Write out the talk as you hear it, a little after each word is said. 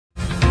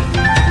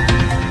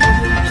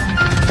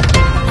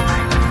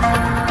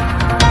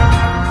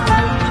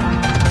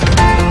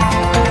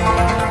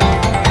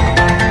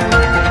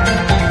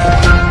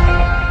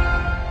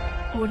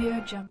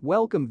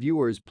Welcome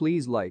viewers,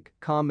 please like,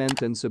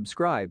 comment and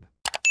subscribe.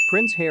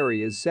 Prince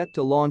Harry is set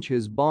to launch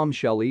his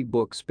Bombshell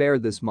e-book Spare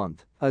this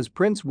month, as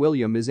Prince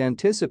William is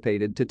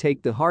anticipated to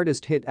take the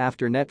hardest hit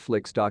after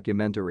Netflix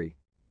documentary.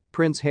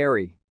 Prince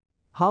Harry.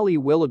 Holly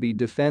Willoughby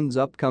defends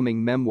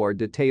upcoming memoir.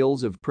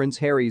 Details of Prince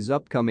Harry's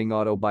upcoming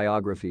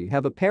autobiography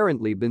have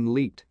apparently been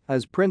leaked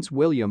as Prince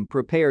William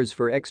prepares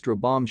for extra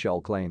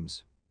bombshell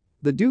claims.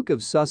 The Duke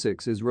of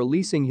Sussex is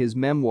releasing his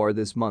memoir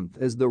this month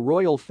as the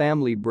royal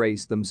family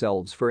brace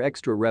themselves for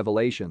extra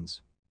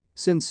revelations.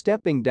 Since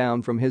stepping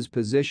down from his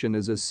position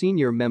as a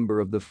senior member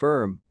of the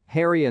firm,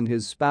 Harry and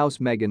his spouse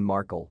Meghan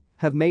Markle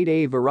have made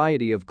a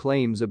variety of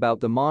claims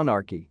about the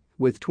monarchy,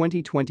 with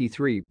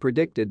 2023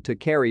 predicted to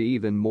carry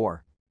even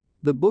more.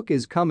 The book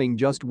is coming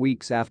just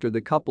weeks after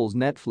the couple's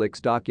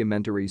Netflix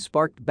documentary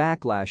sparked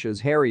backlash as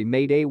Harry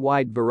made a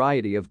wide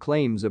variety of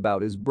claims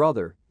about his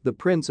brother, the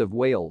Prince of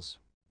Wales.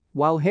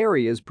 While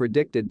Harry is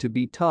predicted to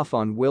be tough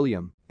on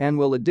William and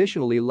will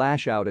additionally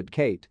lash out at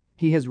Kate,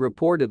 he has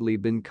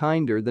reportedly been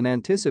kinder than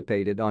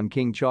anticipated on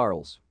King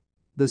Charles.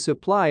 The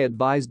Supply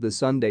advised the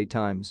Sunday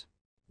Times.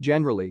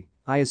 Generally,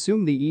 I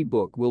assume the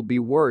e-book will be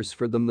worse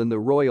for them than the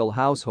royal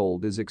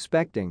household is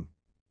expecting.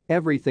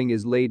 Everything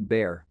is laid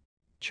bare.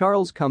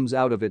 Charles comes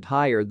out of it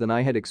higher than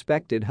I had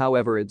expected,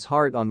 however it's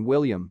hard on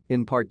William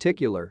in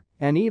particular,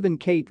 and even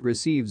Kate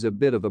receives a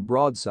bit of a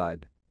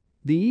broadside.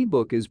 The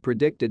e-book is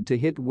predicted to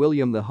hit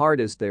William the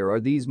hardest. There are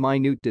these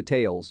minute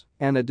details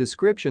and a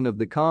description of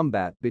the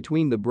combat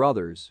between the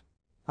brothers.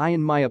 I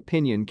in my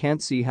opinion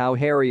can't see how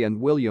Harry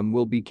and William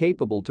will be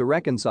capable to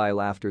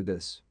reconcile after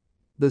this.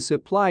 The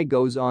Supply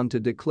goes on to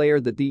declare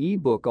that the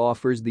e-book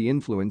offers the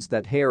influence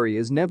that Harry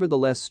is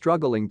nevertheless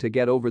struggling to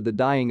get over the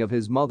dying of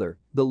his mother,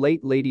 the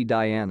late Lady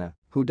Diana,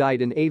 who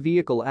died in a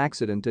vehicle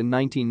accident in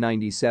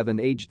 1997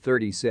 aged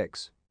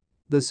 36.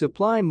 The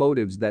Supply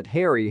motives that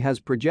Harry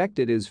has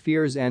projected his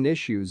fears and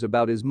issues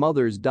about his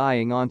mother's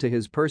dying onto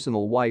his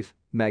personal wife,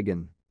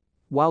 Meghan.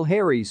 While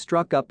Harry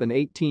struck up an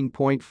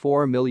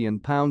 £18.4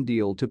 million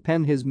deal to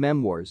pen his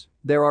memoirs,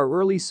 there are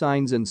early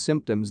signs and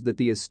symptoms that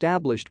the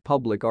established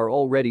public are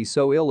already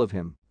so ill of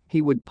him,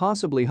 he would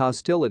possibly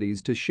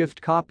hostilities to shift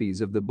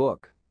copies of the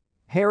book.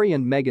 Harry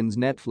and Meghan's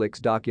Netflix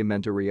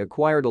documentary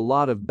acquired a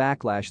lot of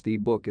backlash. The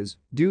book is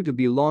due to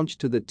be launched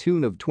to the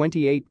tune of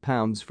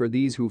 £28 for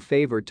these who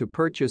favor to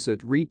purchase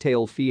at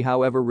retail fee.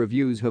 However,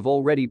 reviews have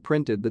already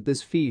printed that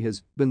this fee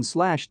has been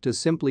slashed to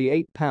simply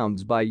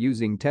 £8 by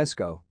using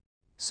Tesco.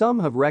 Some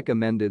have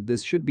recommended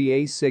this should be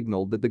a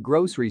signal that the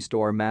grocery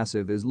store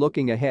massive is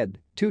looking ahead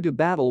to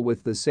battle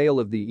with the sale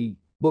of the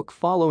e-book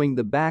following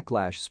the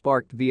backlash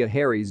sparked via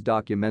Harry's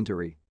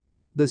documentary.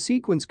 The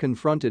sequence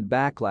confronted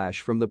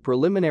backlash from the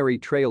preliminary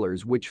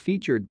trailers, which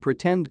featured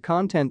pretend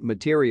content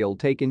material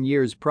taken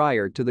years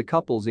prior to the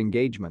couple's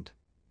engagement.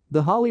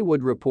 The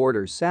Hollywood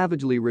Reporter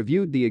savagely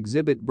reviewed the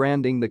exhibit,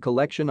 branding the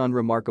collection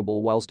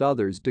unremarkable, whilst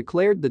others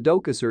declared the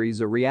docuseries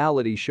a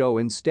reality show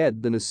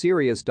instead than a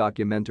serious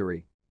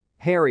documentary.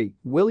 Harry,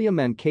 William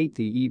and Kate.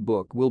 The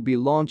e-book will be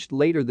launched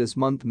later this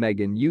month.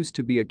 Meghan used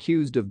to be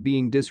accused of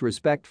being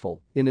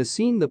disrespectful in a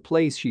scene the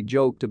place she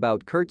joked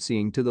about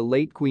curtsying to the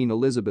late Queen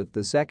Elizabeth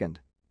II.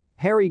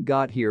 Harry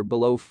got here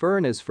below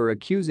furnace for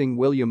accusing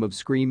William of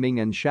screaming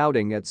and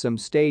shouting at some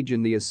stage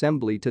in the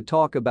assembly to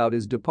talk about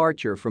his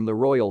departure from the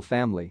royal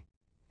family.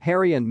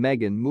 Harry and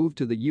Meghan moved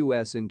to the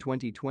US in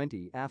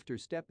 2020 after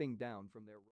stepping down from their